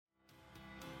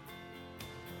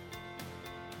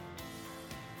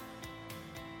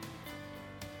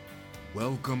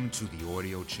Welcome to the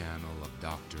audio channel of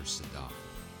Dr. Sadaf.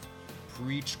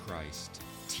 Preach Christ,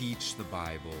 teach the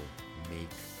Bible, make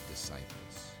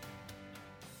disciples.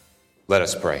 Let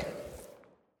us pray.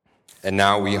 And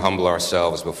now we humble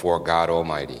ourselves before God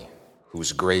Almighty,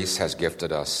 whose grace has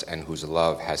gifted us and whose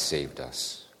love has saved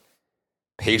us.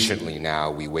 Patiently now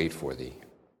we wait for thee.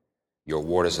 Your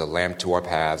word is a lamp to our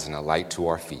paths and a light to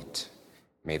our feet.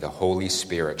 May the Holy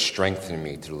Spirit strengthen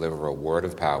me to deliver a word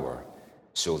of power,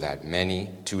 so that many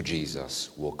to Jesus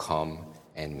will come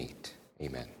and meet.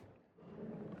 Amen.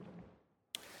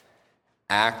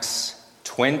 Acts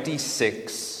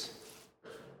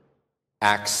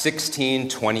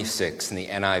 16:26 in the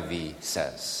NIV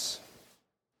says,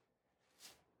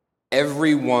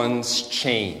 everyone's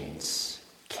chains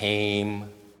came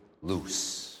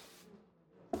loose.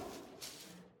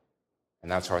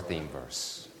 And that's our theme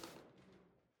verse.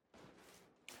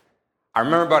 I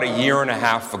remember about a year and a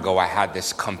half ago, I had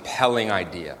this compelling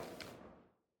idea.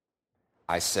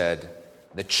 I said,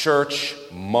 the church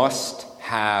must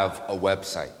have a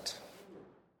website.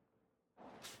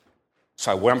 So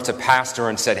I went up to pastor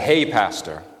and said, hey,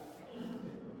 pastor.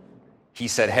 He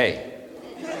said, hey.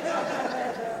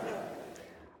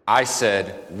 I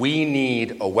said, we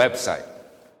need a website.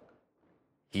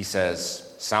 He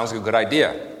says, sounds like a good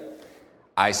idea.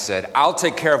 I said, I'll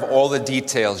take care of all the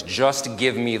details, just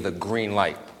give me the green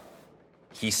light.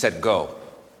 He said, go.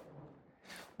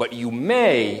 But you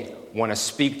may want to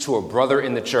speak to a brother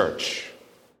in the church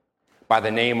by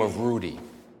the name of Rudy.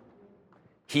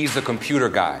 He's the computer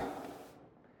guy.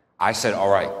 I said, all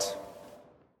right.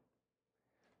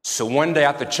 So one day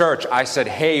at the church, I said,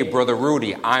 hey, Brother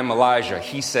Rudy, I'm Elijah.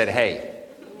 He said, hey.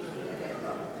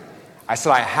 I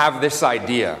said, I have this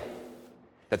idea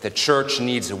that the church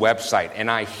needs a website, and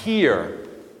I hear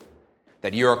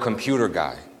that you're a computer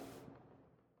guy.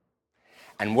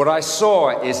 And what I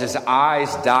saw is his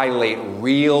eyes dilate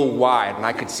real wide, and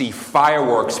I could see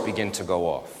fireworks begin to go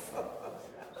off.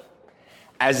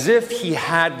 As if he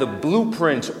had the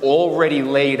blueprint already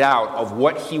laid out of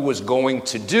what he was going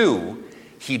to do,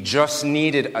 he just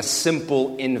needed a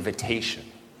simple invitation.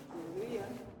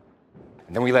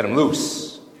 And then we let him loose.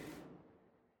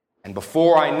 And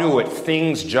before I knew it,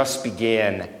 things just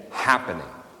began happening.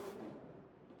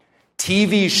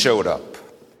 TV showed up.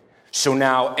 So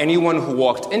now anyone who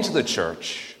walked into the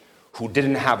church who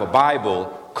didn't have a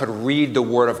Bible could read the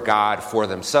Word of God for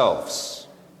themselves.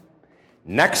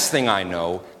 Next thing I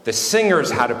know, the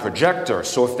singers had a projector,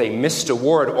 so if they missed a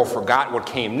word or forgot what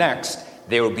came next,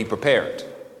 they would be prepared.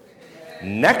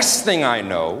 Next thing I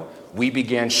know, we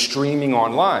began streaming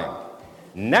online.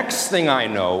 Next thing I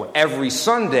know, every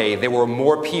Sunday, there were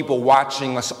more people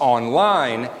watching us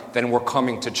online than were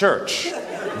coming to church.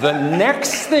 The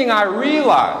next thing I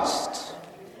realized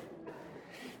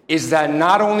is that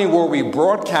not only were we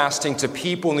broadcasting to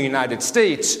people in the United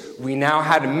States, we now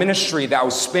had a ministry that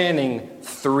was spanning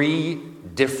 3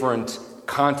 different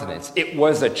continents. It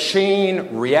was a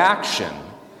chain reaction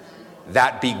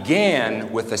that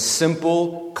began with a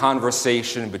simple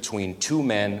conversation between 2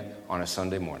 men on a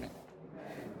Sunday morning.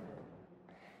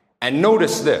 And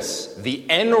notice this, the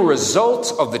end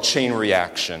result of the chain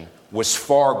reaction was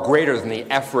far greater than the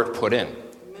effort put in.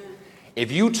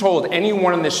 If you told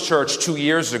anyone in this church 2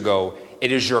 years ago,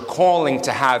 it is your calling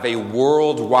to have a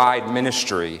worldwide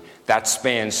ministry that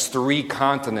spans 3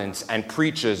 continents and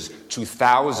preaches to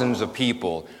thousands of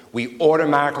people, we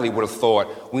automatically would have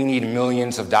thought, we need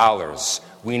millions of dollars,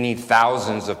 we need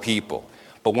thousands of people.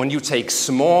 But when you take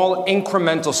small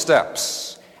incremental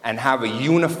steps and have a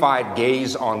unified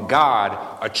gaze on God,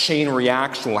 a chain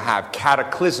reaction will have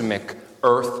cataclysmic,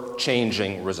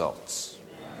 earth-changing results.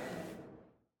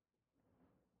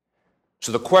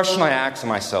 So the question I ask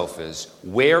myself is,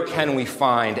 where can we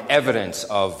find evidence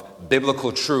of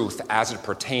biblical truth as it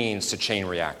pertains to chain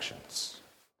reactions?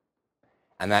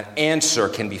 And that answer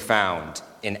can be found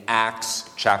in Acts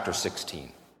chapter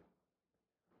 16,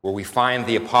 where we find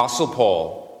the Apostle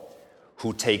Paul,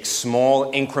 who takes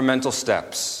small incremental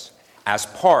steps as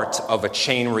part of a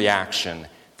chain reaction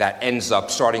that ends up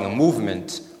starting a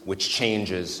movement which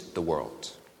changes the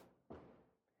world.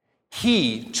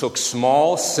 He took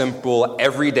small, simple,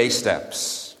 everyday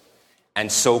steps,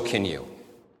 and so can you.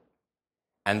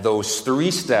 And those 3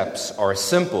 steps are as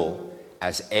simple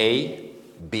as A,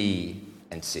 B,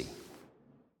 and C.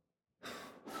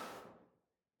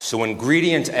 So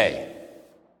ingredient A,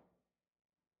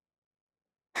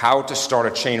 how to start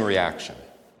a chain reaction.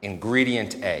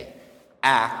 Ingredient A,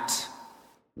 act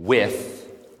with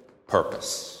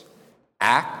purpose.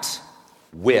 Act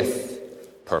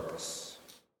with purpose.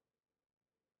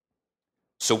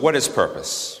 So what is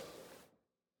purpose?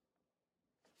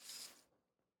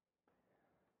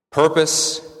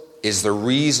 Purpose is the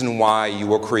reason why you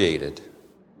were created.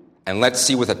 And let's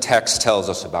see what the text tells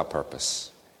us about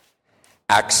purpose.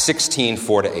 Acts 16,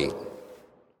 4-8,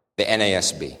 the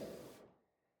NASB.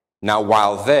 Now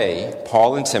while they,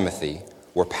 Paul and Timothy,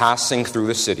 were passing through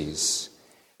the cities,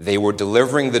 they were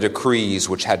delivering the decrees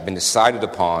which had been decided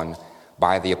upon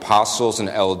by the apostles and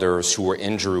elders who were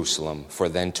in Jerusalem for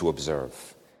them to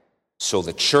observe. So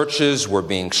the churches were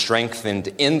being strengthened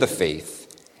in the faith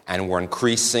and were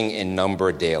increasing in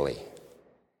number daily.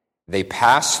 They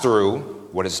passed through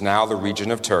what is now the region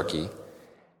of Turkey,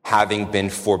 having been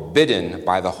forbidden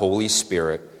by the Holy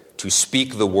Spirit to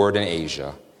speak the word in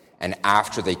Asia, and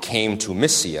after they came to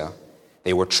Mysia,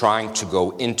 they were trying to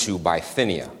go into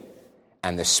Bithynia,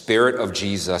 and the Spirit of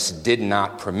Jesus did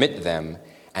not permit them,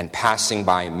 and passing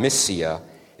by Mysia,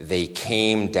 they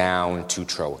came down to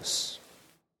Troas.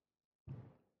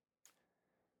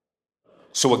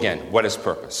 So again, what is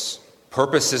purpose?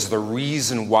 Purpose is the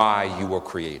reason why you were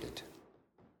created.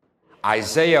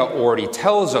 Isaiah already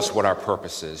tells us what our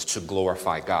purpose is, to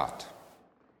glorify God.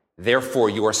 Therefore,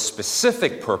 your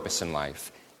specific purpose in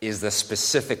life is the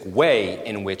specific way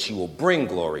in which you will bring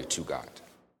glory to God.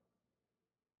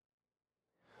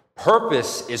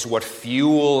 Purpose is what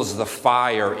fuels the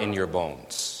fire in your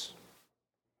bones.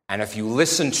 And if you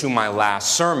listen to my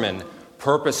last sermon,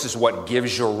 purpose is what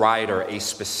gives your rider a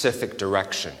specific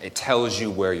direction. It tells you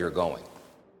where you're going.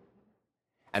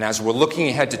 And as we're looking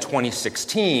ahead to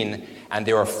 2016, and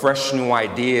there are fresh new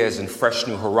ideas and fresh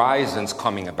new horizons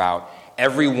coming about,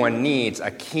 everyone needs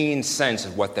a keen sense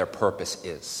of what their purpose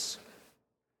is.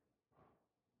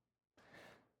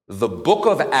 The book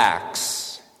of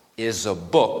Acts is a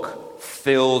book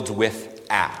filled with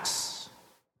acts.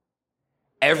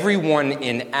 Everyone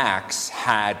in Acts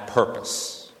had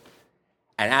purpose.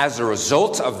 And as a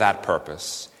result of that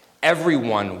purpose,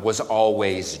 everyone was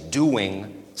always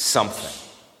doing something.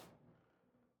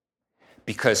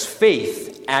 Because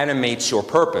faith animates your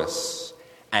purpose,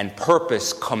 and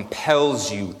purpose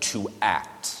compels you to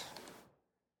act.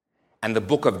 And the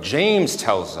book of James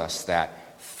tells us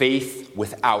that faith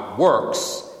without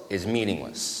works is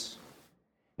meaningless.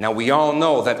 Now, we all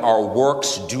know that our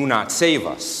works do not save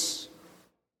us,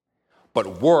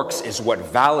 but works is what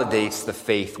validates the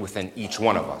faith within each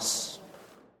one of us.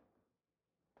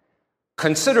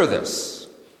 Consider this.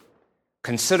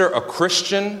 Consider a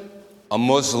Christian, a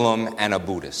Muslim, and a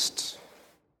Buddhist,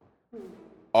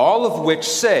 all of which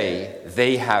say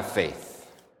they have faith.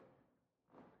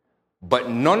 But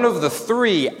none of the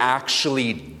three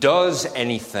actually does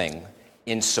anything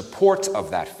in support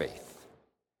of that faith.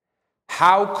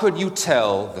 How could you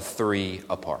tell the three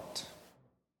apart?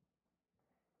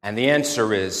 And the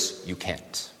answer is you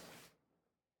can't.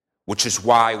 Which is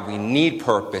why we need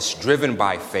purpose driven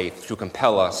by faith to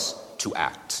compel us to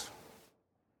act.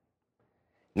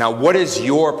 Now, what is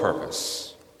your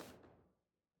purpose?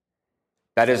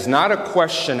 That is not a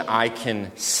question I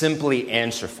can simply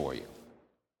answer for you.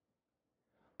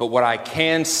 But what I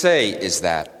can say is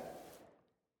that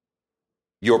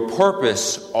your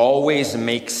purpose always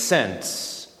makes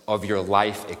sense of your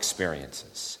life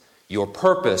experiences. Your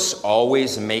purpose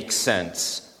always makes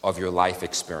sense of your life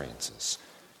experiences.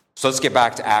 So let's get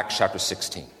back to Acts chapter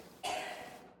 16.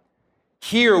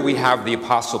 Here we have the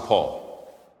Apostle Paul.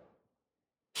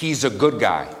 He's a good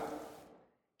guy.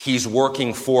 He's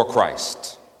working for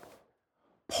Christ.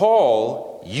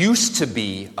 Paul used to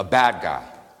be a bad guy.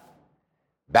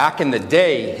 Back in the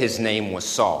day, his name was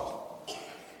Saul.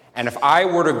 And if I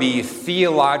were to be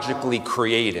theologically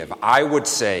creative, I would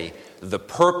say the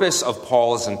purpose of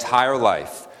Paul's entire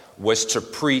life was to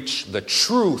preach the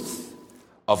truth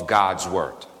of God's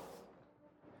word.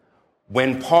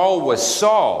 When Paul was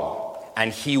Saul,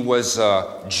 and he was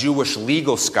a Jewish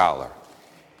legal scholar,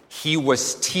 he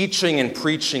was teaching and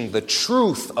preaching the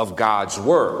truth of God's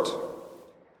word,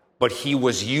 but he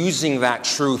was using that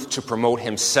truth to promote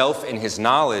himself in his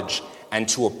knowledge and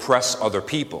to oppress other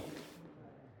people.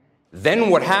 Then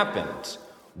what happened?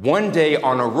 One day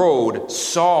on a road,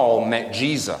 Saul met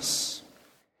Jesus.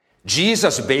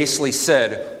 Jesus basically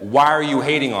said, "Why are you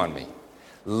hating on me?"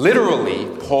 Literally,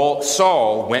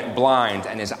 Saul went blind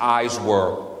and his eyes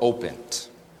were opened.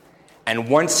 And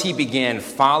once he began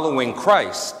following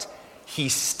Christ, he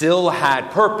still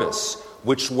had purpose,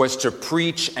 which was to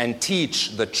preach and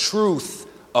teach the truth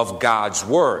of God's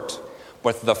word.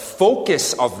 But the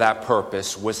focus of that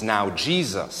purpose was now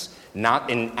Jesus,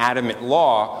 not inanimate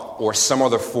law or some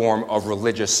other form of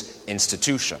religious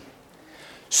institution.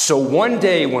 So one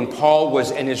day when Paul was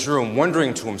in his room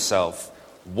wondering to himself,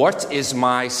 what is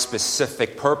my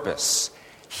specific purpose?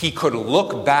 He could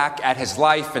look back at his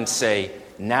life and say,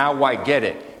 now I get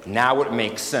it. now it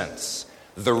makes sense.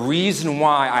 The reason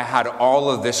why I had all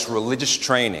of this religious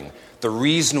training, the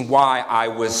reason why I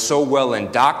was so well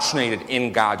indoctrinated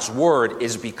in God's Word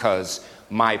is because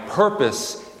my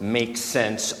purpose makes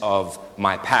sense of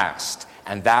my past.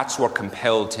 And that's what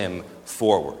compelled him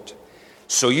forward.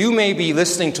 So you may be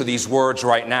listening to these words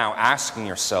right now, asking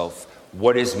yourself,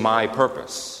 what is my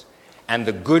purpose? And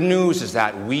the good news is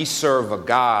that we serve a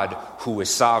God who is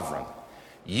sovereign.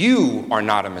 You are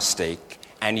not a mistake,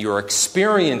 and your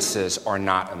experiences are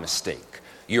not a mistake.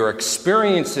 Your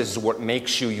experiences is what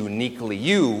makes you uniquely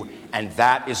you, and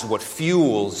that is what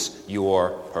fuels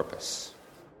your purpose.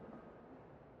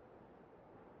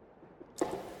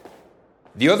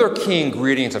 The other key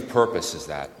ingredient of purpose is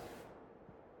that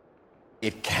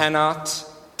it cannot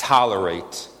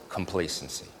tolerate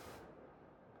complacency.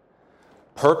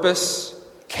 Purpose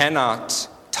cannot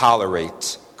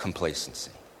tolerate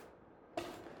complacency.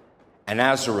 And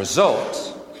as a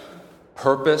result,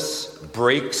 purpose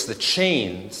breaks the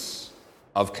chains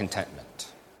of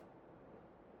contentment.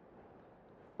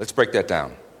 Let's break that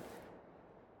down.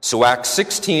 So Acts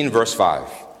 16, verse 5.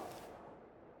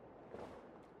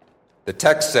 The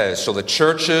text says, so the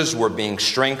churches were being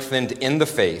strengthened in the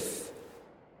faith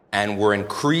and were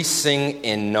increasing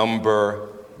in number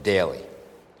daily.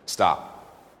 Stop.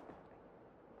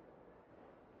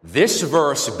 This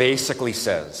verse basically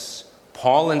says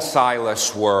Paul and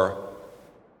Silas were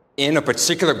in a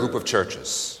particular group of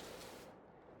churches.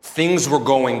 Things were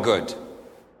going good.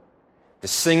 The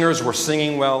singers were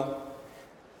singing well.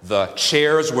 The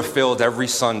chairs were filled every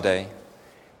Sunday.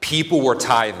 People were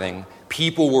tithing.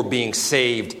 People were being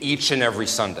saved each and every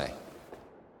Sunday.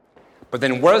 But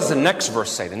then what does the next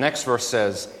verse say? The next verse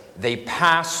says, they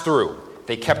passed through.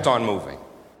 They kept on moving.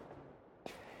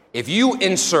 If you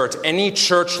insert any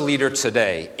church leader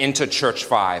today into Church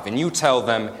 5 and you tell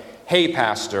them, hey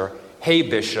pastor, hey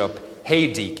bishop,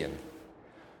 hey deacon,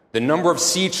 the number of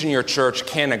seats in your church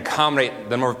can't accommodate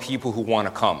the number of people who want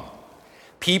to come.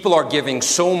 People are giving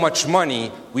so much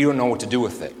money, we don't know what to do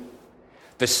with it.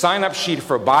 The sign-up sheet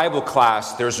for Bible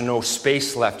class, there's no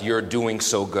space left, you're doing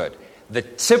so good. The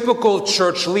typical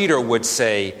church leader would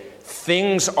say,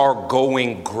 things are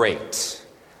going great.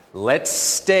 Let's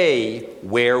stay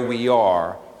where we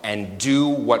are and do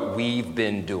what we've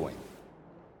been doing.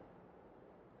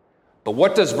 But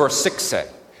what does verse 6 say?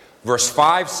 Verse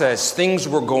 5 says things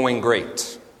were going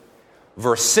great.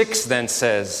 Verse 6 then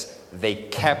says they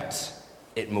kept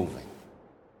it moving.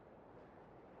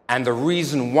 And the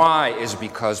reason why is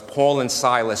because Paul and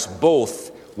Silas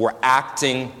both were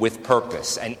acting with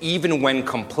purpose. And even when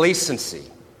complacency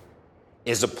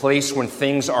is a place when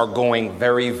things are going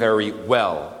very, very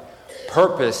well,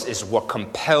 purpose is what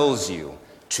compels you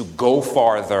to go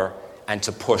farther and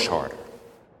to push harder.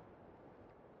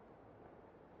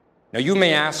 Now you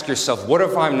may ask yourself, what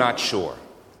if I'm not sure?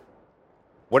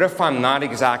 What if I'm not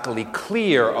exactly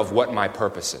clear of what my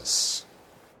purpose is?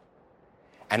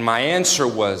 And my answer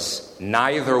was,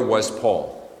 neither was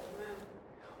Paul.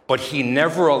 But he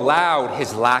never allowed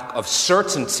his lack of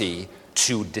certainty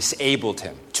to disable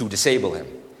him.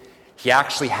 He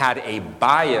actually had a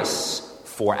bias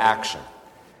for action.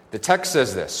 The text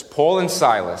says this, Paul and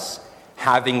Silas,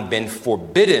 having been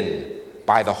forbidden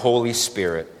by the Holy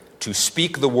Spirit to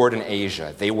speak the word in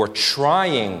Asia, they were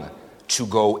trying to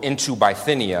go into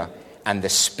Bithynia, and the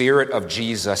Spirit of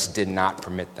Jesus did not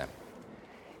permit them.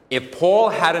 If Paul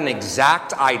had an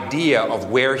exact idea of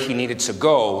where he needed to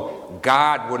go,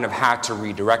 God wouldn't have had to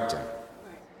redirect him.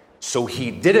 So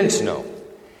he didn't know.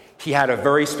 He had a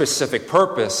very specific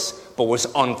purpose, but was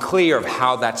unclear of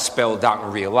how that spelled out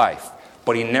in real life.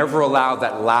 But he never allowed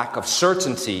that lack of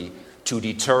certainty to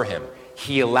deter him.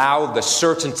 He allowed the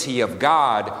certainty of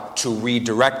God to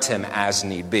redirect him as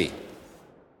need be.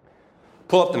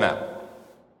 Pull up the map.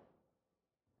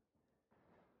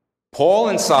 Paul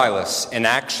and Silas in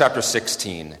Acts chapter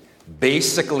 16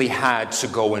 basically had to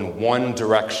go in one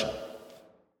direction.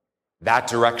 That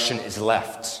direction is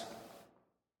left.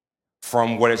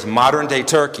 From what is modern-day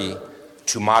Turkey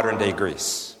to modern-day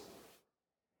Greece.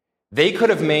 They could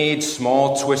have made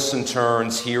small twists and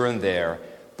turns here and there,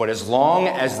 but as long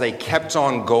as they kept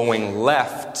on going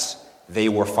left, they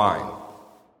were fine.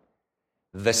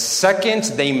 The second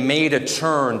they made a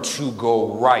turn to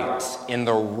go right in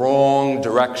the wrong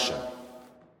direction,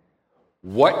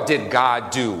 what did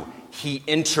God do? He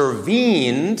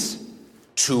intervened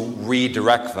to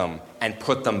redirect them and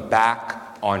put them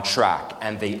back on track,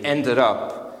 and they ended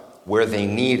up where they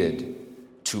needed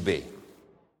to be.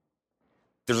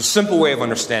 There's a simple way of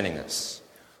understanding this.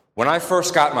 When I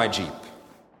first got my Jeep,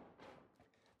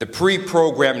 the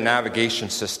pre-programmed navigation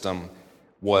system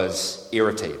was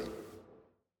irritating.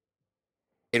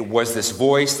 It was this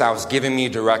voice that was giving me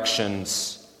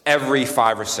directions every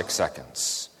 5 or 6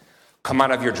 seconds. Come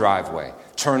out of your driveway,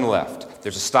 turn left,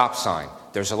 there's a stop sign,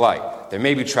 there's a light, there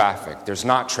may be traffic, there's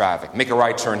not traffic, make a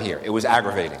right turn here. It was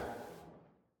aggravating.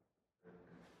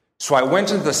 So I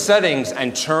went into the settings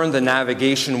and turned the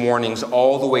navigation warnings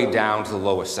all the way down to the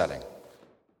lowest setting.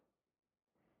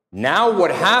 Now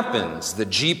what happens, the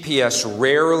GPS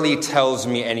rarely tells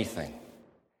me anything.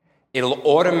 It'll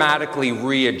automatically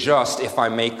readjust if I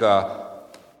make a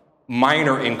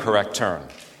minor incorrect turn.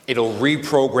 It'll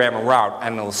reprogram a route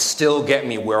and it'll still get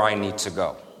me where I need to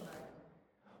go.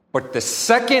 But the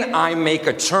second I make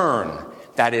a turn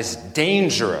that is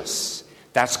dangerous,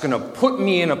 that's going to put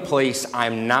me in a place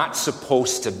I'm not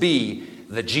supposed to be,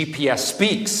 the GPS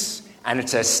speaks and it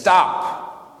says,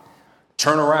 stop,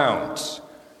 turn around,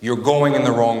 you're going in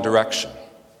the wrong direction.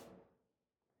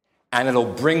 And it'll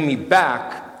bring me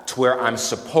back to where I'm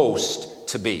supposed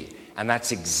to be. And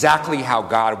that's exactly how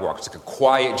God works, like a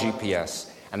quiet GPS.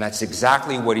 And that's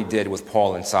exactly what he did with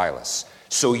Paul and Silas.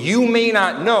 So you may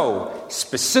not know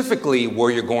specifically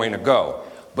where you're going to go,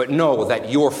 but know that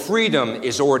your freedom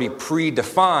is already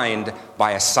predefined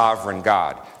by a sovereign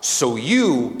God. So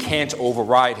you can't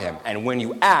override him. And when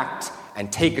you act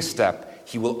and take a step,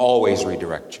 he will always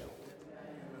redirect you.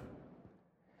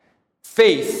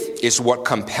 Faith is what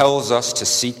compels us to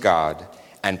seek God,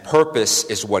 and purpose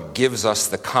is what gives us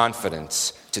the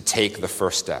confidence to take the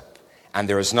first step. And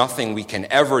there is nothing we can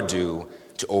ever do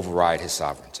to override his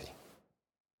sovereignty.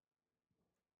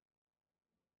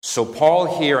 So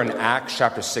Paul here in Acts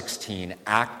chapter 16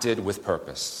 acted with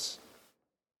purpose.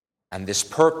 And this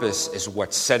purpose is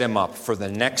what set him up for the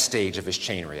next stage of his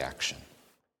chain reaction,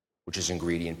 which is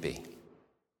ingredient B.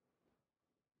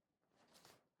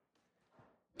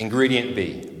 Ingredient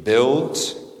B, build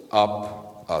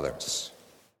up others.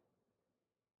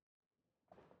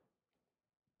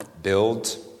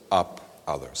 Build up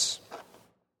others.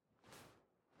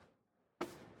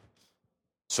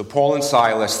 So Paul and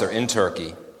Silas, they're in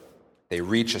Turkey. They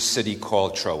reach a city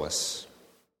called Troas.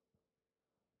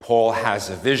 Paul has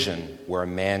a vision where a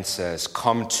man says,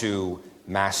 come to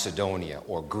Macedonia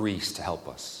or Greece to help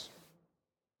us.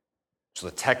 So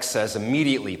the text says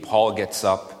immediately Paul gets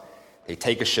up, they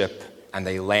take a ship, and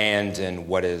they land in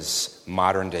what is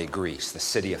modern-day Greece, the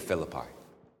city of Philippi.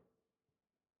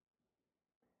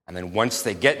 And then once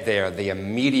they get there, they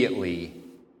immediately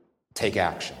take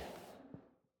action.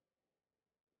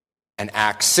 And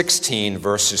Acts 16,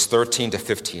 verses 13 to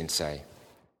 15 say,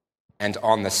 and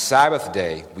on the Sabbath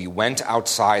day, we went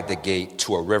outside the gate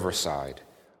to a riverside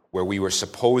where we were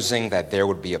supposing that there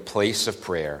would be a place of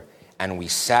prayer, and we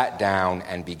sat down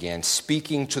and began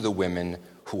speaking to the women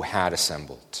who had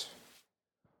assembled.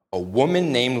 A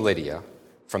woman named Lydia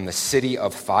from the city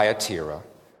of Thyatira,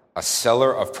 a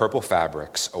seller of purple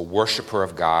fabrics, a worshiper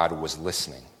of God, was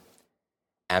listening.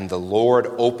 And the Lord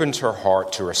opened her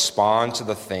heart to respond to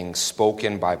the things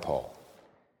spoken by Paul.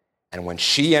 And when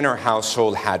she and her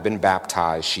household had been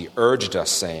baptized, she urged us,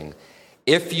 saying,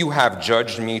 if you have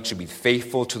judged me to be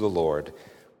faithful to the Lord,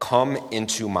 come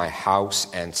into my house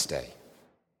and stay.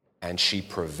 And she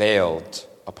prevailed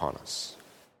upon us.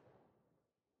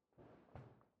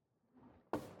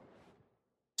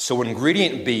 So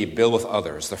ingredient B, build with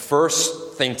others. The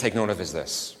first thing to take note of is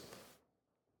this.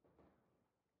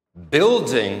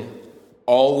 Building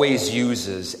always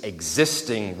uses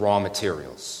existing raw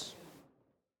materials.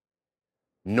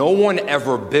 No one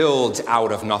ever builds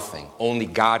out of nothing. Only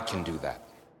God can do that.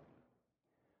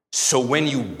 So when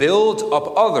you build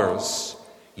up others,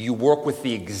 you work with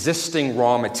the existing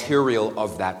raw material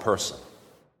of that person.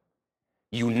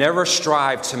 You never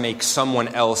strive to make someone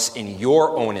else in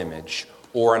your own image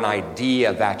or an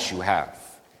idea that you have.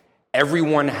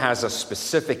 Everyone has a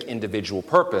specific individual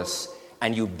purpose,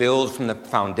 and you build from the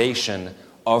foundation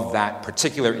of that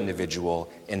particular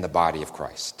individual in the body of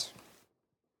Christ.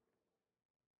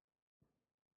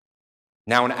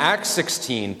 Now in Acts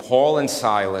 16, Paul and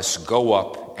Silas go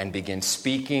up and begin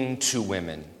speaking to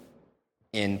women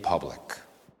in public.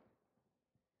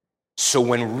 So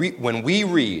when we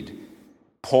read,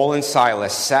 Paul and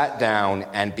Silas sat down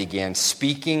and began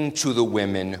speaking to the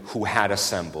women who had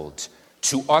assembled,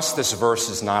 to us this verse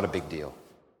is not a big deal.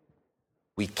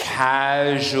 We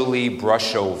casually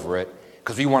brush over it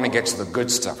because we want to get to the good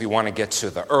stuff. We want to get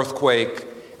to the earthquake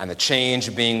and the chains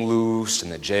being loosed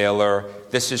and the jailer.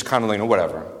 This is kind of like,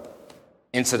 whatever,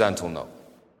 incidental note.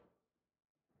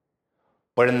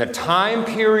 But in the time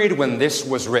period when this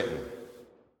was written,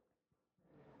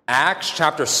 Acts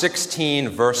chapter 16,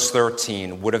 verse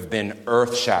 13 would have been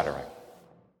earth-shattering.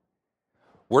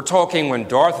 We're talking when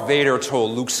Darth Vader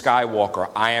told Luke Skywalker,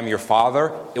 "I am your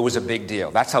father," it was a big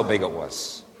deal. That's how big it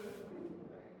was.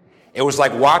 It was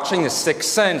like watching The Sixth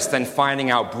Sense, then finding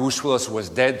out Bruce Willis was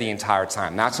dead the entire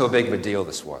time. That's how big of a deal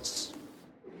this was.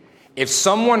 If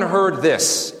someone heard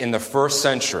this in the first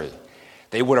century,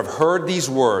 they would have heard these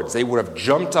words. They would have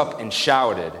jumped up and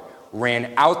shouted,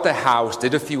 ran out the house,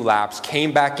 did a few laps,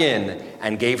 came back in,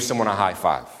 and gave someone a high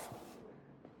five.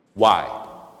 Why?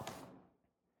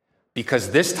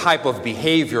 Because this type of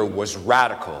behavior was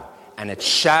radical, and it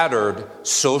shattered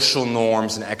social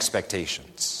norms and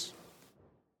expectations.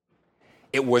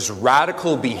 It was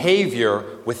radical behavior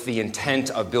with the intent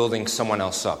of building someone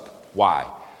else up. Why?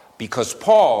 Because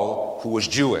Paul, who was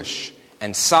Jewish,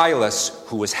 and Silas,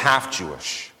 who was half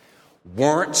Jewish,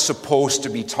 weren't supposed to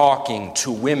be talking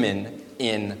to women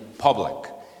in public.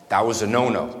 That was a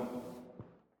no-no.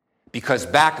 Because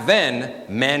back then,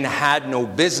 men had no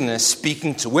business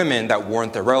speaking to women that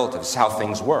weren't their relatives. How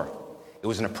things were. It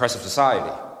was an oppressive society.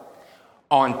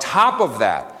 On top of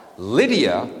that,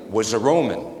 Lydia was a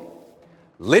Roman.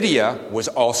 Lydia was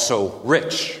also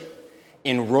rich.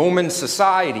 In Roman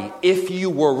society, if you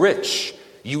were rich,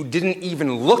 you didn't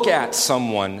even look at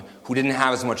someone who didn't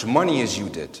have as much money as you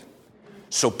did.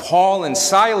 So Paul and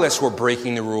Silas were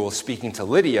breaking the rules speaking to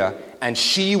Lydia, and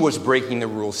she was breaking the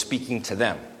rules speaking to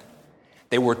them.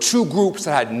 They were two groups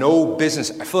that had no business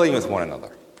affiliating with one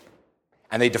another,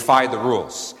 and they defied the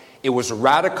rules. It was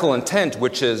radical intent,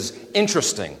 which is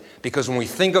interesting, because when we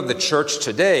think of the church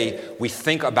today, we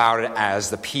think about it as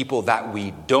the people that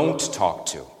we don't talk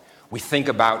to. We think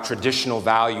about traditional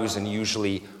values and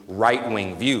usually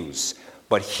right-wing views.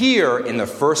 But here in the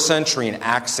first century in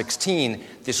Acts 16,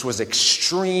 this was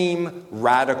extreme,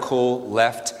 radical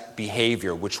left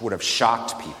behavior, which would have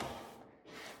shocked people.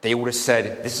 They would have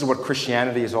said, "This is what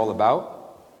Christianity is all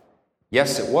about?"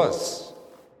 Yes, it was.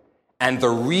 And the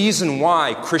reason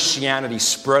why Christianity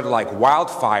spread like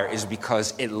wildfire is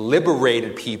because it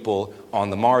liberated people on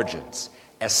the margins,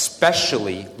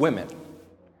 especially women.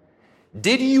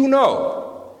 Did you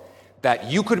know that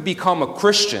you could become a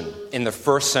Christian in the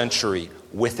first century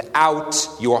without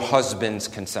your husband's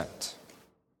consent?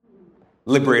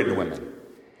 Liberated women.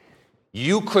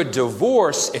 You could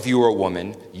divorce, if you were a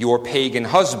woman, your pagan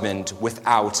husband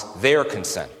without their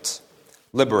consent.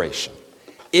 Liberation.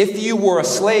 If you were a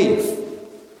slave,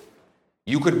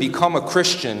 you could become a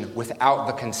Christian without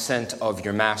the consent of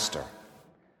your master.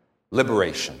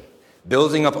 Liberation.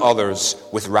 Building up others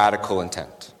with radical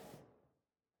intent.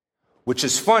 Which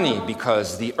is funny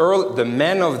because the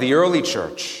men of the early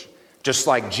church, just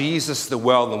like Jesus, the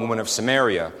well, and the woman of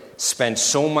Samaria, spent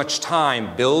so much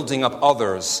time building up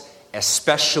others,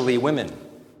 especially women.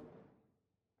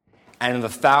 And in the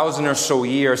 1,000 or so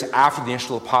years after the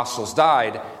initial apostles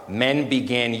died, men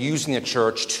began using the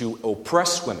church to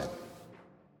oppress women.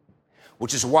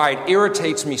 Which is why it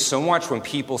irritates me so much when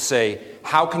people say,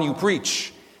 "How can you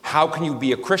preach? How can you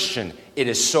be a Christian? It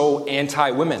is so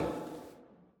anti-women."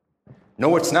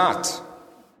 No, it's not.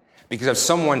 Because if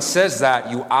someone says that,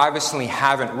 you obviously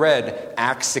haven't read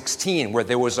Acts 16, where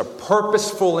there was a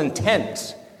purposeful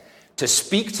intent to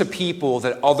speak to people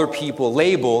that other people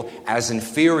label as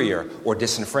inferior or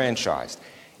disenfranchised.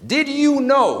 Did you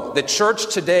know the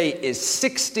church today is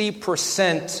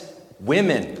 60%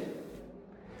 women?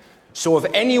 So if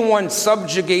anyone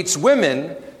subjugates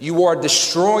women, you are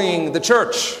destroying the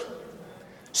church.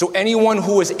 So anyone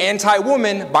who is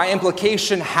anti-woman, by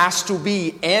implication, has to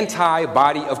be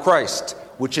anti-body of Christ,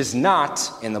 which is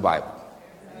not in the Bible.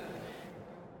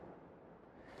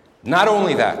 Not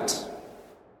only that,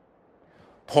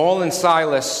 Paul and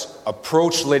Silas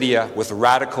approached Lydia with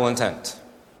radical intent.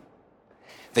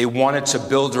 They wanted to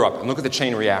build her up. And look at the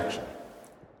chain reaction.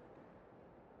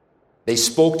 They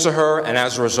spoke to her, and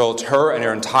as a result, her and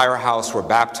her entire house were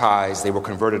baptized. They were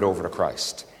converted over to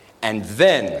Christ. And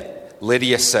then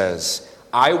Lydia says,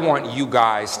 "I want you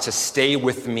guys to stay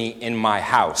with me in my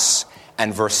house."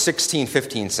 And verse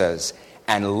 16-15 says,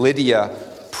 "And Lydia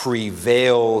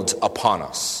prevailed upon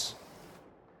us."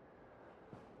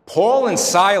 Paul and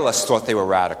Silas thought they were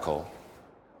radical,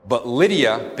 but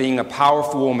Lydia, being a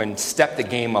powerful woman, stepped the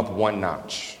game up one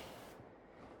notch.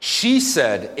 She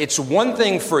said, "It's one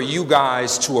thing for you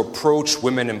guys to approach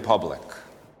women in public,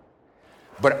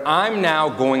 but I'm now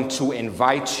going to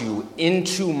invite you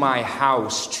into my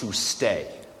house to stay.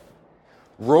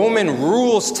 Roman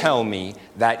rules tell me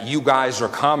that you guys are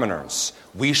commoners.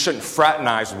 We shouldn't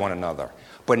fraternize one another.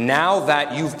 But now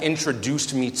that you've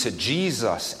introduced me to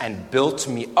Jesus and built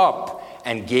me up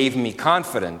and gave me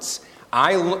confidence,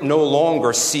 I no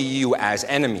longer see you as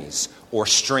enemies or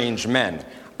strange men.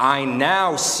 I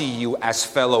now see you as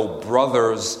fellow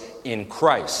brothers in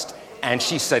Christ. And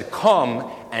she said,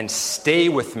 come and stay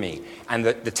with me. And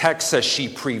the text says she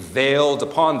prevailed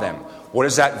upon them. What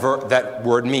does that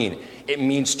word mean? It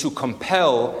means to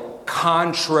compel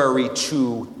contrary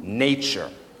to nature.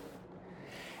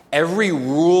 Every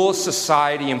rule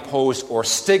society imposed or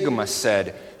stigma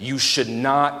said you should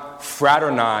not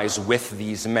fraternize with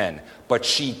these men. But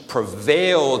she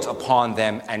prevailed upon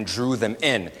them and drew them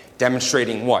in,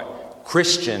 demonstrating what?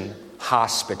 Christian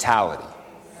hospitality.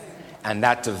 And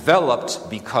that developed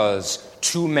because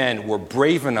two men were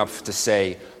brave enough to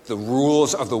say, the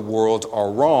rules of the world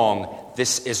are wrong.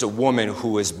 This is a woman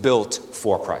who is built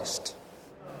for Christ.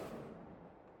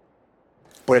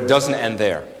 But it doesn't end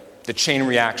there. The chain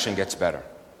reaction gets better.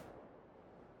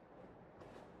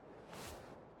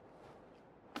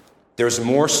 There's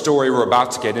more story we're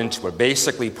about to get into. But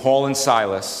basically, Paul and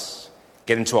Silas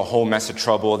get into a whole mess of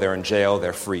trouble. They're in jail.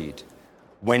 They're freed.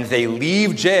 When they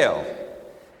leave jail,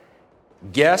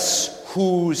 guess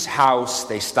whose house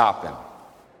they stop in?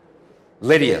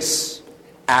 Lydia's.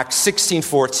 Acts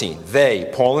 16:14. They,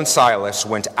 Paul and Silas,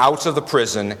 went out of the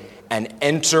prison and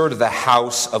entered the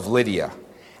house of Lydia.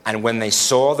 And when they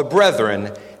saw the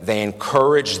brethren, they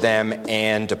encouraged them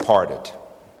and departed.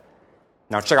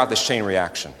 Now check out this chain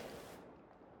reaction.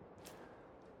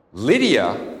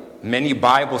 Lydia, many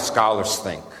Bible scholars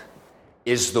think,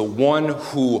 is the one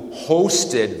who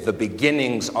hosted the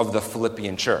beginnings of the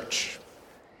Philippian church.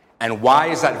 And why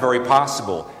is that very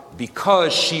possible?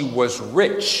 Because she was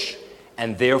rich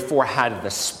and therefore had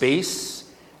the space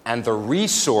and the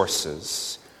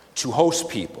resources to host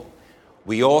people.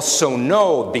 We also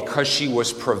know because she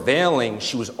was prevailing,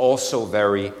 she was also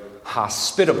very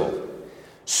hospitable.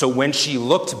 So when she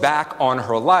looked back on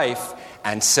her life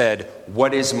and said,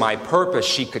 what is my purpose?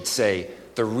 She could say,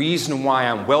 the reason why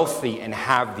I'm wealthy and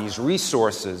have these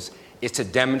resources is to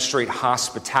demonstrate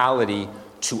hospitality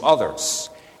to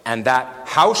others. And that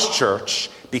house church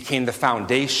became the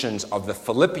foundations of the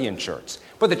Philippian church.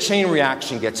 But the chain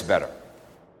reaction gets better.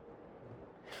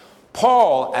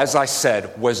 Paul, as I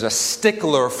said, was a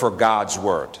stickler for God's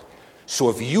word. So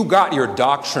if you got your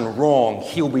doctrine wrong,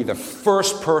 he'll be the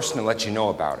first person to let you know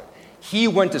about it. He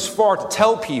went as far to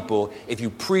tell people, if you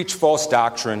preach false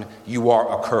doctrine, you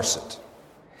are accursed.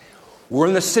 We're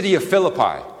in the city of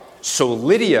Philippi. So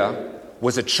Lydia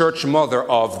was a church mother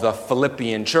of the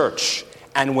Philippian church.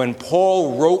 And when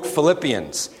Paul wrote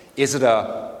Philippians, is it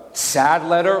a sad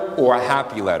letter or a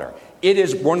happy letter? It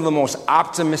is one of the most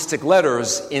optimistic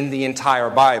letters in the entire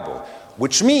Bible,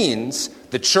 which means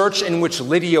the church in which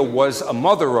Lydia was a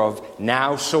mother of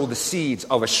now sowed the seeds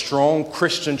of a strong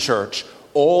Christian church,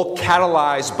 all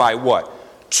catalyzed by what?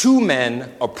 Two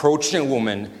men approaching a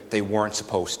woman they weren't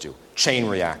supposed to. Chain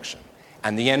reaction.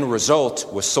 And the end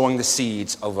result was sowing the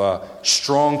seeds of a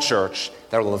strong church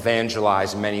that will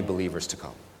evangelize many believers to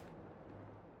come.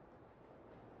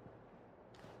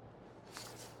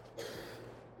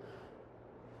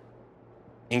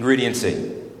 Ingredient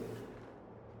C.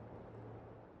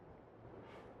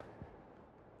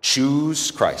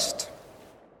 Choose Christ.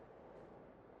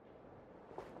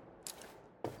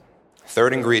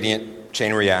 Third ingredient,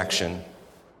 chain reaction,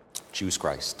 choose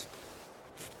Christ.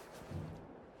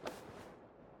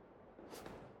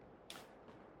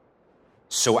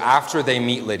 So after they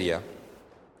meet Lydia,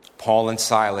 Paul and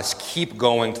Silas keep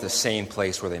going to the same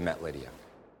place where they met Lydia.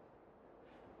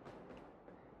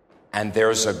 And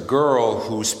there's a girl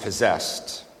who's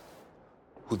possessed,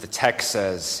 who the text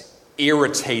says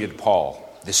irritated Paul.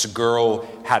 This girl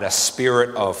had a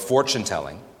spirit of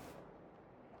fortune-telling.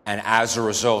 And as a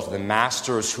result, the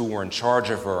masters who were in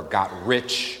charge of her got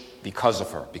rich because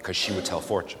of her, because she would tell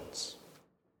fortunes.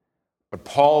 But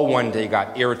Paul one day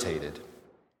got irritated,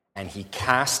 and he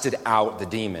casted out the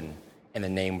demon in the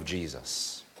name of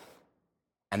Jesus.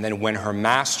 And then when her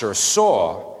master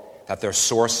saw that their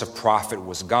source of profit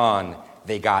was gone,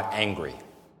 they got angry.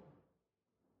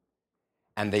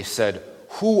 And they said,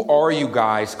 who are you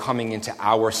guys coming into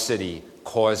our city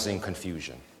causing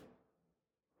confusion?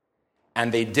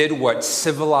 And they did what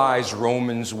civilized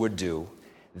Romans would do.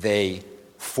 They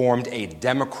formed a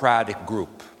democratic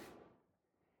group.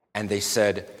 And they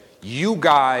said, you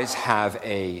guys have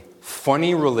a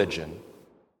funny religion,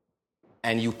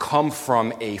 and you come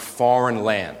from a foreign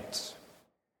land.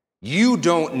 You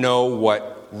don't know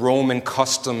what Roman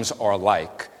customs are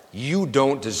like. You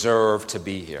don't deserve to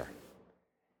be here.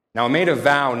 Now, I made a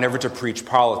vow never to preach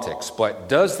politics, but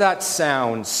does that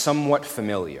sound somewhat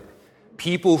familiar?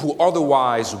 People who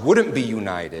otherwise wouldn't be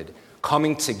united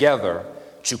coming together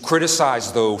to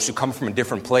criticize those who come from a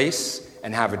different place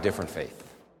and have a different faith.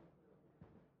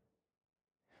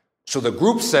 So the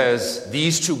group says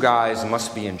these two guys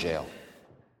must be in jail.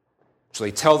 So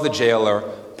they tell the jailer,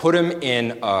 put him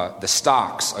in the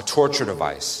stocks, a torture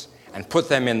device, and put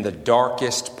them in the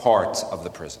darkest part of the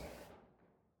prison.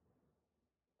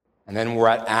 And then we're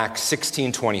at Acts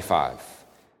 16:25.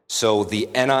 So the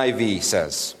NIV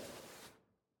says,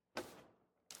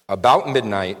 about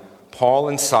midnight, Paul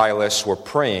and Silas were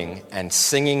praying and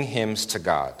singing hymns to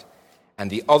God,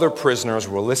 and the other prisoners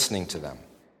were listening to them.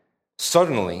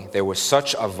 Suddenly, there was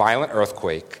such a violent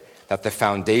earthquake that the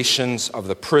foundations of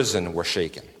the prison were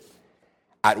shaken.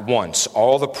 At once,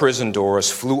 all the prison doors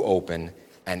flew open,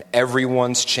 and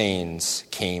everyone's chains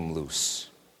came loose.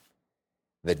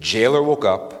 The jailer woke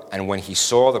up, and when he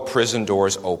saw the prison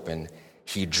doors open,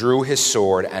 he drew his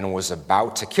sword and was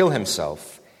about to kill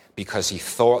himself because he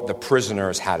thought the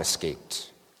prisoners had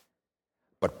escaped.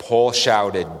 But Paul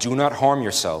shouted, "Do not harm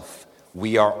yourself.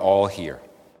 We are all here."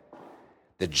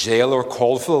 The jailer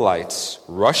called for the lights,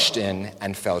 rushed in,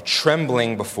 and fell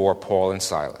trembling before Paul and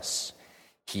Silas.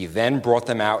 He then brought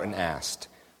them out and asked,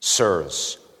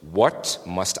 "Sirs, what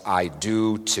must I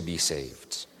do to be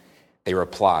saved?" They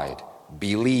replied,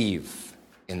 "Believe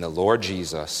in the Lord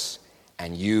Jesus,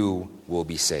 and you will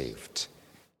be saved,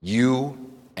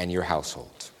 you and your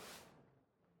household."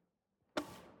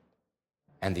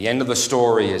 And the end of the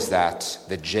story is that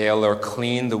the jailer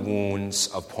cleaned the wounds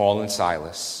of Paul and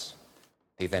Silas.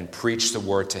 They then preached the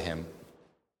word to him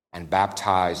and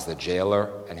baptized the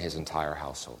jailer and his entire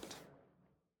household.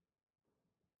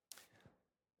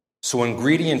 So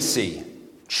ingredient C,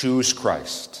 choose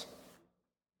Christ.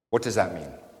 What does that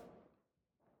mean?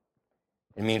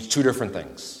 It means two different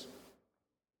things.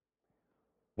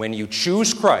 When you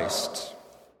choose Christ,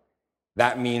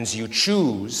 that means you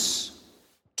choose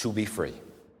to be free.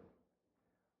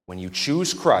 When you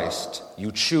choose Christ,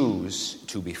 you choose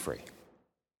to be free.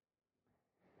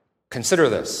 Consider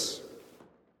this.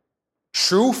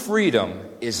 True freedom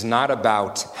is not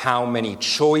about how many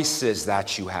choices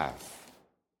that you have.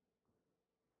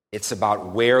 It's about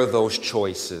where those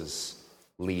choices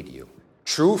lead you.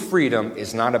 True freedom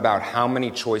is not about how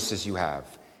many choices you have.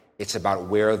 It's about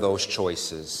where those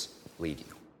choices lead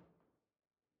you.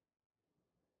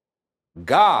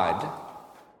 God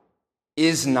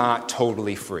is not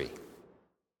totally free.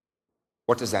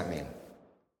 What does that mean?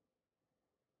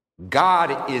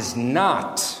 God is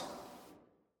not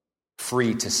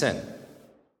free to sin.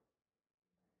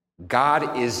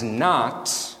 God is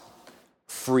not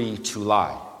free to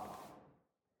lie.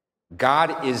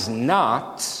 God is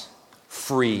not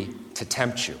free to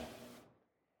tempt you.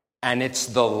 And it's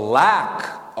the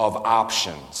lack of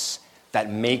options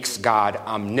that makes God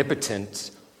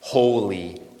omnipotent,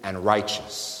 holy, and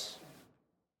righteous.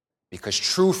 Because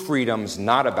true freedom's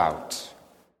not about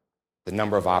the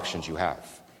number of options you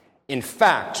have. In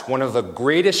fact, one of the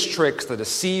greatest tricks the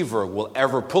deceiver will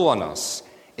ever pull on us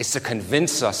is to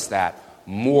convince us that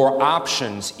more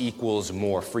options equals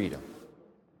more freedom.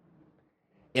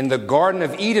 In the Garden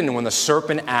of Eden, when the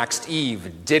serpent asked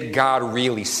Eve, did God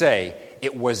really say?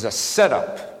 It was a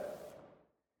setup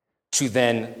to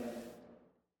then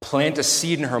plant a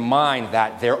seed in her mind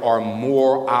that there are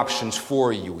more options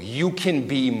for you. You can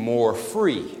be more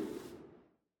free.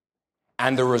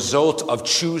 And the result of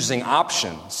choosing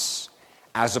options,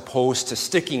 as opposed to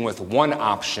sticking with one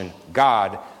option,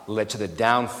 God, led to the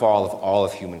downfall of all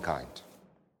of humankind.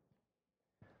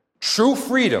 True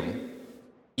freedom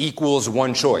equals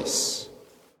one choice.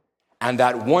 And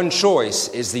that one choice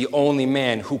is the only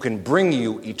man who can bring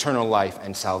you eternal life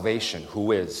and salvation,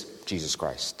 who is Jesus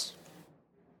Christ.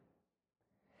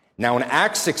 Now in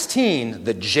Acts 16,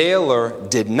 the jailer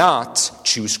did not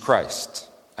choose Christ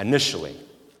initially.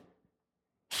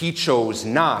 He chose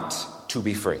not to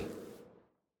be free.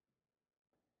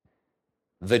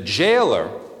 The jailer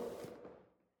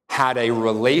had a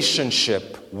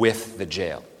relationship with the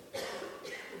jail.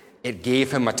 It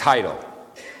gave him a title.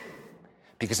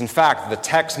 Because in fact, the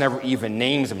text never even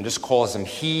names him, just calls him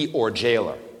he or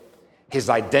jailer. His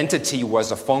identity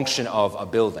was a function of a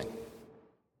building.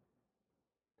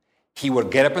 He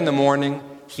would get up in the morning,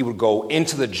 he would go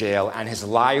into the jail, and his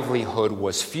livelihood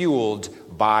was fueled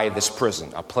by this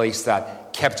prison, a place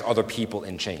that kept other people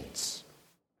in chains.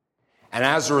 And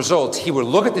as a result, he would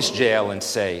look at this jail and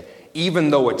say, even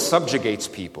though it subjugates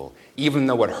people, even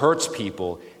though it hurts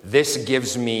people, this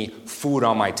gives me food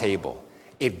on my table.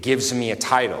 It gives me a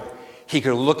title. He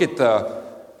could look at the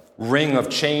ring of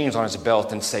chains on his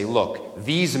belt and say, look,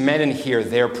 these men in here,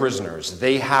 they're prisoners.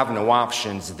 They have no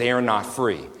options. They're not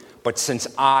free. But since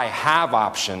I have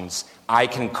options, I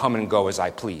can come and go as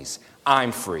I please.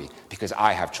 I'm free because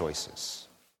I have choices.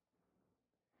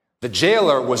 The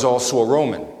jailer was also a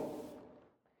Roman.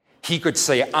 He could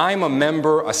say, I'm a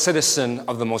member, a citizen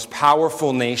of the most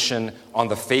powerful nation on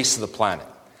the face of the planet.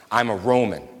 I'm a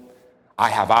Roman. I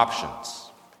have options.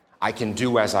 I can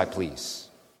do as I please.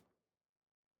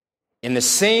 In the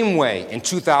same way, in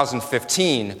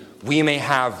 2015, we may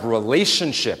have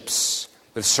relationships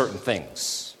with certain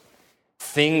things.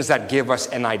 Things that give us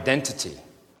an identity.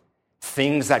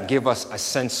 Things that give us a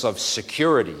sense of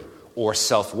security or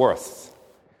self-worth.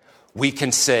 We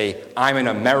can say, I'm an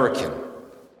American,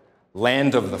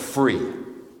 land of the free.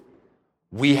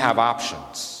 We have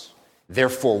options.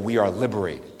 Therefore, we are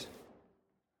liberated.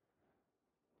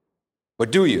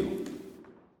 But do you?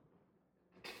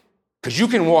 Because you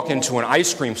can walk into an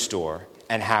ice cream store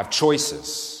and have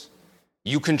choices.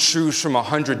 You can choose from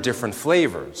 100 different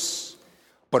flavors,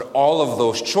 but all of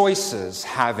those choices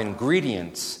have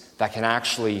ingredients that can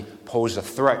actually pose a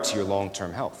threat to your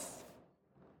long-term health.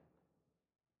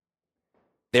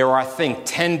 There are, I think,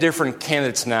 10 different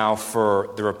candidates now for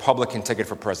the Republican ticket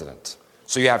for president.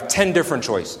 So you have 10 different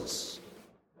choices,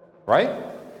 right?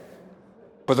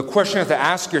 But the question you have to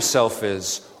ask yourself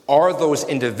is, are those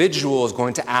individuals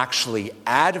going to actually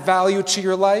add value to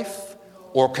your life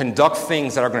or conduct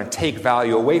things that are going to take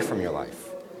value away from your life?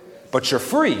 But you're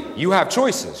free. You have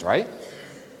choices, right?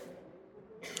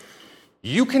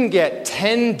 You can get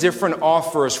 10 different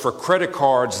offers for credit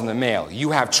cards in the mail.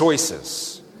 You have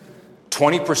choices.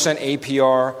 20%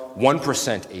 APR,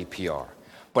 1% APR.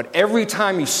 But every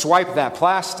time you swipe that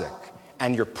plastic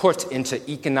and you're put into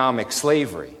economic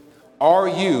slavery, are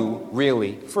you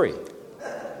really free?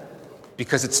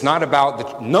 Because it's not about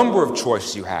the number of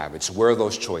choices you have, it's where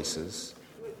those choices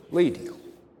lead you.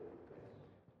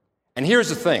 And here's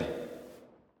the thing.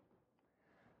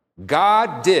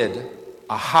 God did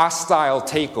a hostile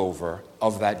takeover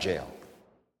of that jail.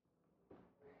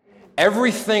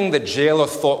 Everything the jailer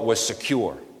thought was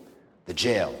secure, the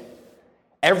jail.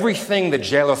 Everything the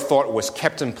jailer thought was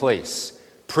kept in place,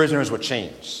 prisoners were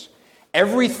changed.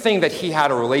 Everything that he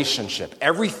had a relationship,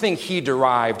 everything he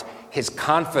derived his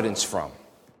confidence from,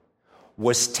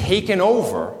 was taken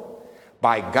over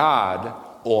by God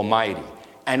Almighty.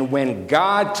 And when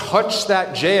God touched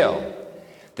that jail,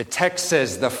 the text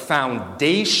says the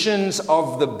foundations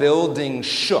of the building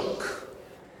shook.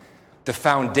 The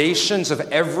foundations of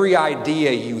every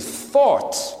idea you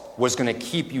thought was going to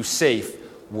keep you safe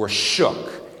were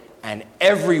shook, and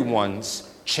everyone's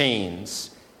chains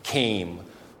came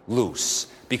loose.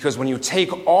 Because when you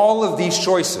take all of these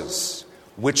choices,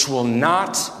 which will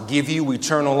not give you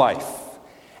eternal life,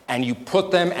 and you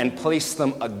put them and place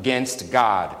them against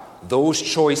God, those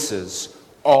choices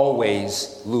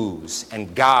always lose,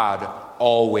 and God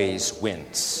always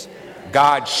wins.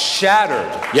 God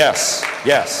shattered, yes.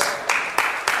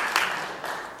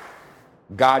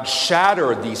 God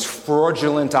shattered these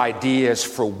fraudulent ideas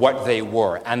for what they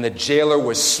were, and the jailer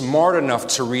was smart enough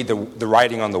to read the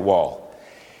writing on the wall.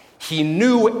 He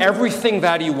knew everything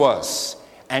that he was,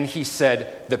 and he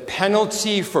said, the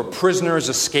penalty for prisoners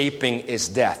escaping is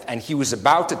death. And he was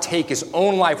about to take his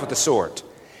own life with the sword.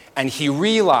 And he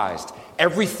realized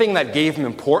everything that gave him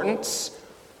importance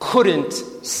couldn't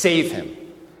save him.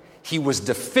 He was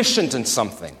deficient in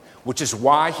something, which is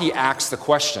why he asked the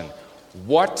question,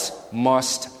 what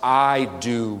must I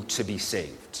do to be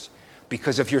saved?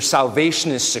 Because if your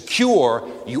salvation is secure,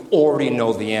 you already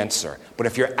know the answer. But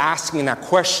if you're asking that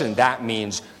question, that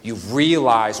means you've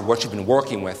realized what you've been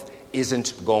working with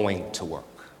isn't going to work.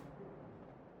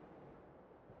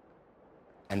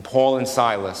 And Paul and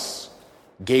Silas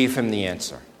gave him the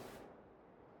answer.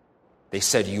 They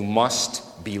said, you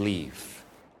must believe.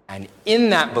 And in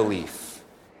that belief,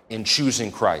 in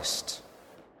choosing Christ,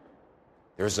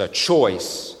 there's a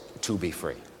choice to be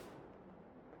free.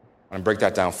 I'm going to break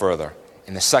that down further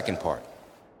in the second part.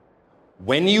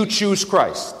 When you choose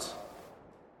Christ,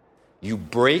 you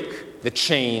break the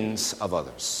chains of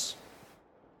others.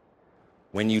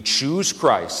 When you choose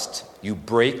Christ, you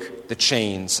break the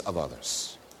chains of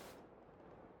others.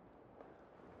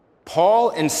 Paul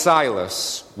and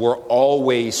Silas were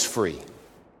always free.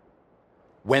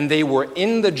 When they were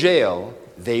in the jail,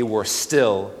 they were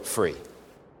still free.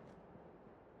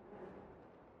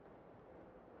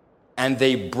 And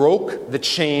they broke the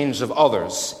chains of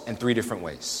others in three different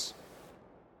ways.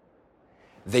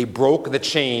 They broke the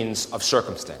chains of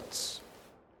circumstance.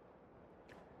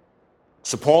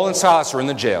 So Paul and Silas are in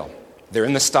the jail. They're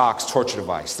in the stocks, torture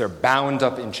device. They're bound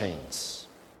up in chains.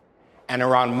 And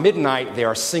around midnight, they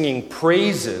are singing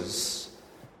praises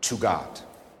to God.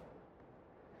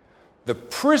 The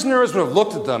prisoners would have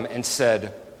looked at them and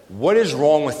said, what is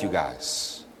wrong with you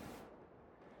guys?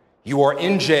 You are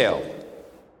in jail.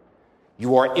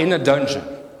 You are in a dungeon.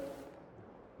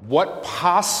 What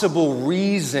possible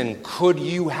reason could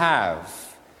you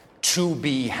have to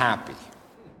be happy?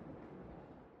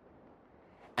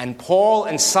 And Paul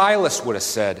and Silas would have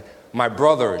said, my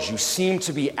brothers, you seem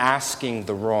to be asking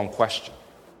the wrong question.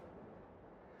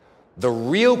 The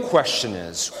real question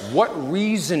is, what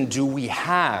reason do we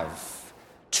have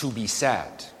to be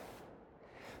sad?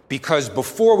 Because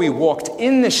before we walked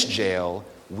in this jail,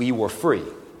 we were free.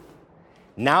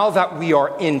 Now that we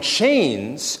are in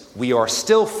chains, we are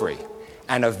still free.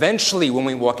 And eventually, when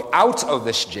we walk out of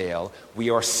this jail, we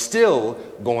are still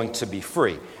going to be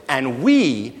free. And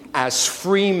we, as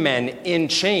free men in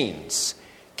chains,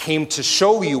 came to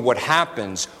show you what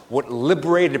happens, what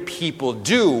liberated people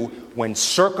do when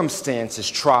circumstances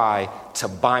try to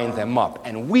bind them up.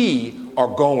 And we are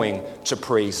going to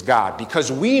praise God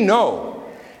because we know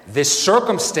this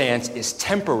circumstance is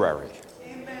temporary.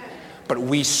 But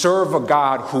we serve a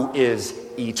God who is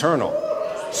eternal.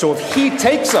 So if he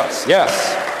takes us,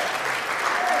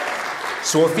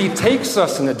 so if he takes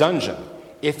us in a dungeon,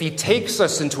 if he takes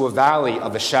us into a valley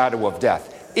of the shadow of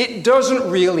death, it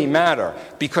doesn't really matter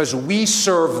because we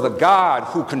serve the God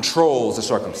who controls the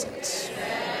circumstance.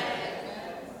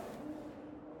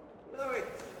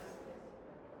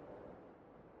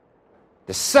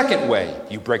 The second way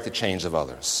you break the chains of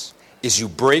others is you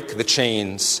break the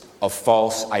chains of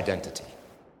false identity.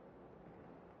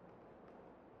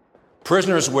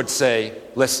 Prisoners would say,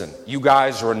 listen, you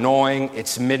guys are annoying,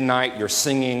 it's midnight, you're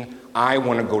singing, I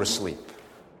want to go to sleep.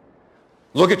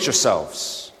 Look at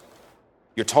yourselves.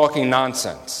 You're talking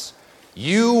nonsense.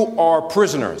 You are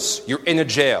prisoners. You're in a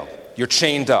jail. You're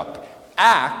chained up.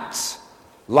 Act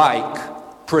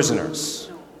like prisoners.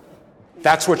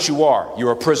 That's what you are.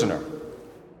 You're a prisoner.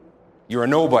 You're a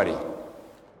nobody.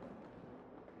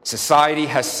 Society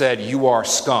has said you are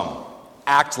scum.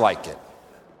 Act like it.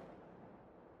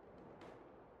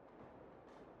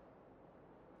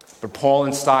 But Paul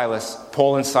and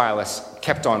Silas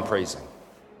kept on praising.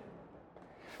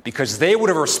 Because they would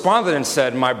have responded and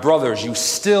said, my brothers, you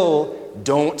still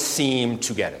don't seem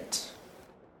to get it.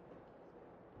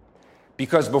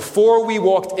 Because before we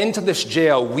walked into this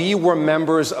jail, we were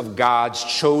members of God's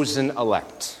chosen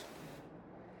elect.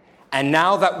 And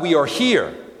now that we are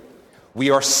here,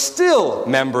 we are still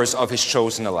members of his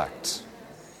chosen elect.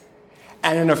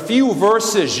 And in a few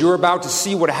verses, you're about to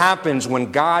see what happens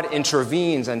when God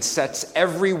intervenes and sets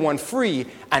everyone free.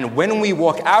 And when we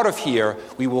walk out of here,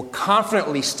 we will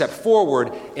confidently step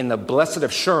forward in the blessed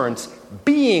assurance,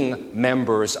 being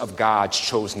members of God's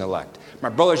chosen elect. My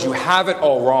brothers, you have it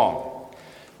all wrong.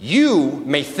 You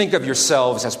may think of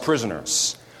yourselves as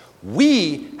prisoners.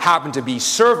 We happen to be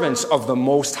servants of the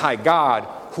Most High God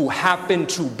who happen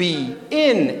to be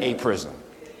in a prison.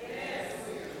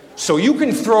 So you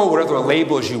can throw whatever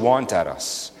labels you want at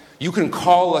us. You can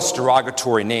call us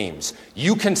derogatory names.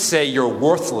 You can say you're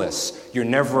worthless. You'll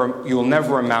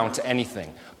never amount to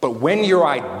anything. But when your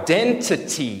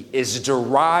identity is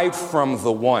derived from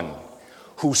the one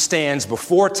who stands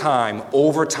before time,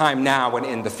 over time now, and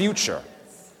in the future,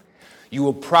 you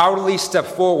will proudly step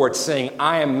forward saying,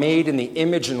 I am made in the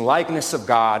image and likeness of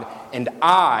God, and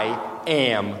I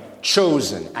am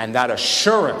chosen. And that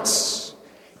assurance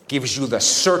gives you the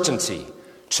certainty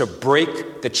to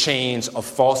break the chains of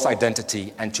false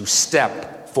identity and to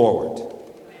step forward.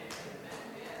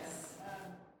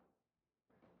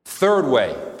 Third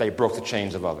way they broke the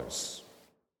chains of others.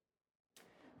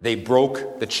 They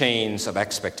broke the chains of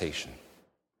expectation.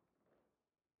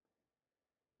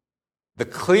 The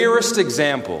clearest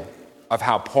example of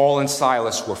how Paul and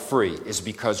Silas were free is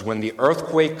because when the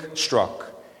earthquake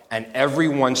struck and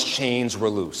everyone's chains were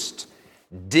loosed,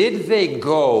 did they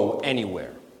go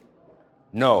anywhere?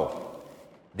 No.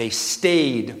 They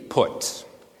stayed put.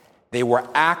 They were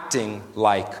acting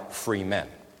like free men.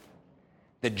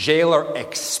 The jailer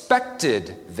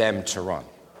expected them to run.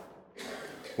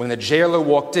 When the jailer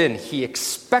walked in, he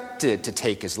expected to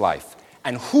take his life.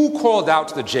 And who called out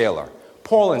to the jailer?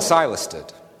 Paul and Silas did.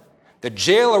 The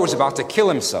jailer was about to kill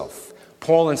himself.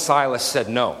 Paul and Silas said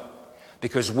no,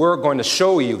 because we're going to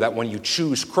show you that when you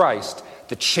choose Christ,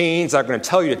 the chains that are going to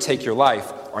tell you to take your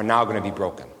life are now going to be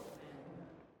broken.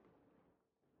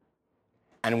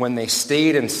 And when they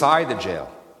stayed inside the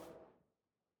jail,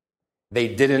 they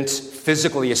didn't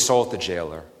physically assault the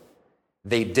jailer.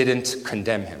 They didn't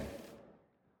condemn him.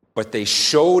 But they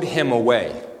showed him a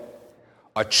way,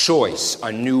 a choice,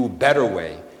 a new, better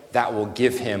way that will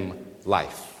give him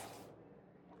life.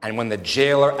 And when the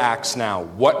jailer asks now,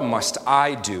 what must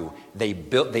I do? They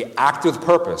acted with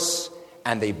purpose,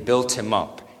 and they built him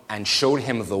up and showed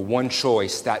him the one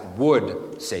choice that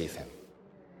would save him.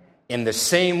 In the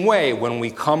same way, when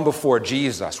we come before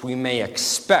Jesus, we may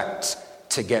expect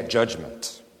to get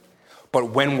judgment. But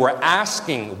when we're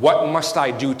asking, what must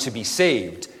I do to be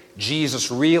saved?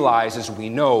 Jesus realizes we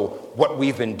know what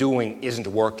we've been doing isn't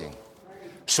working.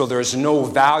 So there's no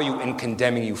value in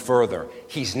condemning you further.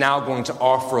 He's now going to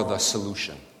offer the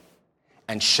solution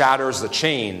and shatters the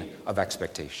chain of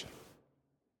expectation.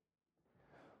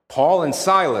 Paul and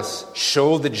Silas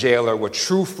showed the jailer what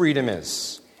true freedom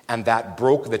is, and that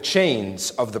broke the chains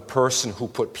of the person who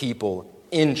put people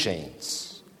in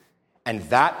chains. And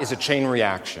that is a chain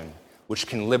reaction which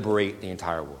can liberate the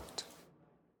entire world.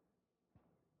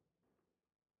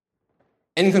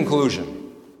 In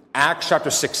conclusion, Acts chapter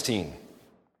 16.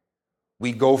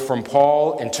 We go from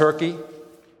Paul in Turkey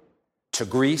to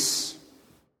Greece,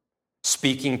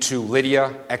 speaking to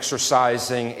Lydia,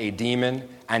 exorcising a demon,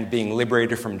 and being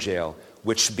liberated from jail,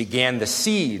 which began the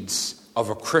seeds of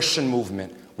a Christian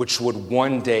movement which would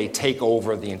one day take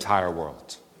over the entire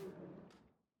world.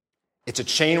 It's a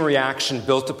chain reaction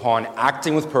built upon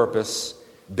acting with purpose,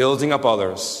 building up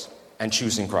others, and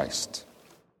choosing Christ.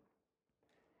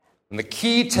 And the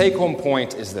key take-home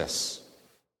point is this.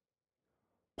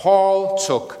 Paul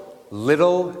took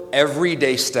little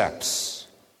everyday steps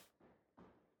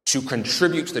to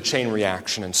contribute to the chain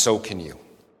reaction, and so can you.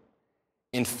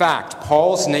 In fact,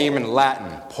 Paul's name in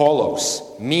Latin,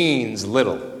 Paulos, means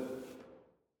little.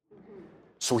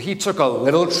 So he took a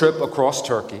little trip across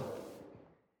Turkey.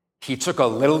 He took a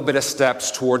little bit of steps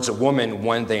towards a woman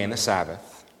one day in the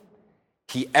Sabbath.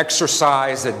 He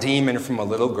exorcised a demon from a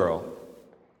little girl.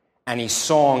 And he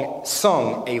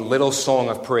sung a little song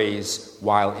of praise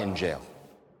while in jail.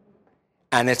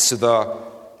 And it's the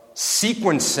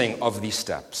sequencing of these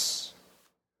steps,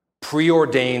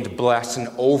 preordained, blessed, and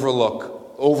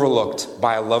overlooked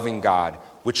by a loving God,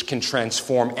 which can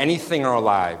transform anything in our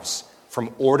lives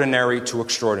from ordinary to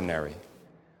extraordinary,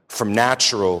 from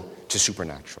natural to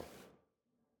supernatural.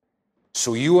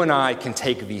 So you and I can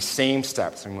take these same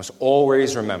steps, and we must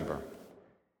always remember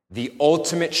the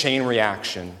ultimate chain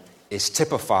reaction is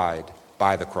typified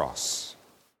by the cross,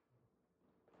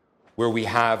 where we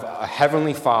have a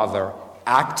heavenly Father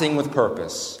acting with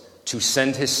purpose to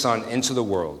send his Son into the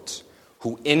world,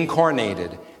 who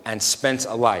incarnated and spent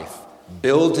a life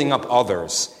building up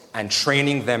others and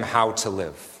training them how to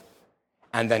live,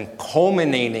 and then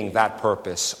culminating that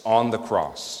purpose on the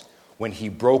cross when he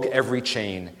broke every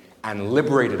chain and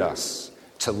liberated us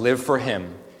to live for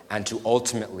him and to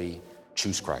ultimately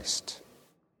choose Christ.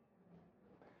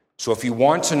 So if you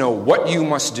want to know what you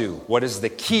must do, what is the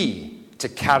key to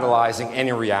catalyzing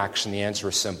any reaction, the answer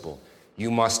is simple.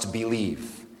 You must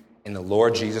believe in the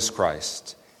Lord Jesus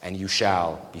Christ, and you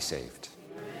shall be saved.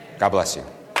 God bless you.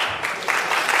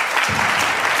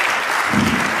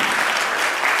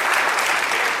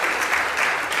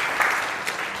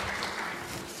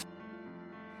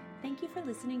 Thank you for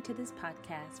listening to this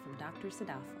podcast from Dr.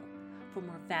 Sadafel. For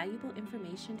more valuable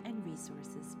information and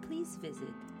resources, please visit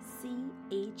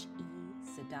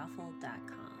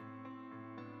chesadafel.com.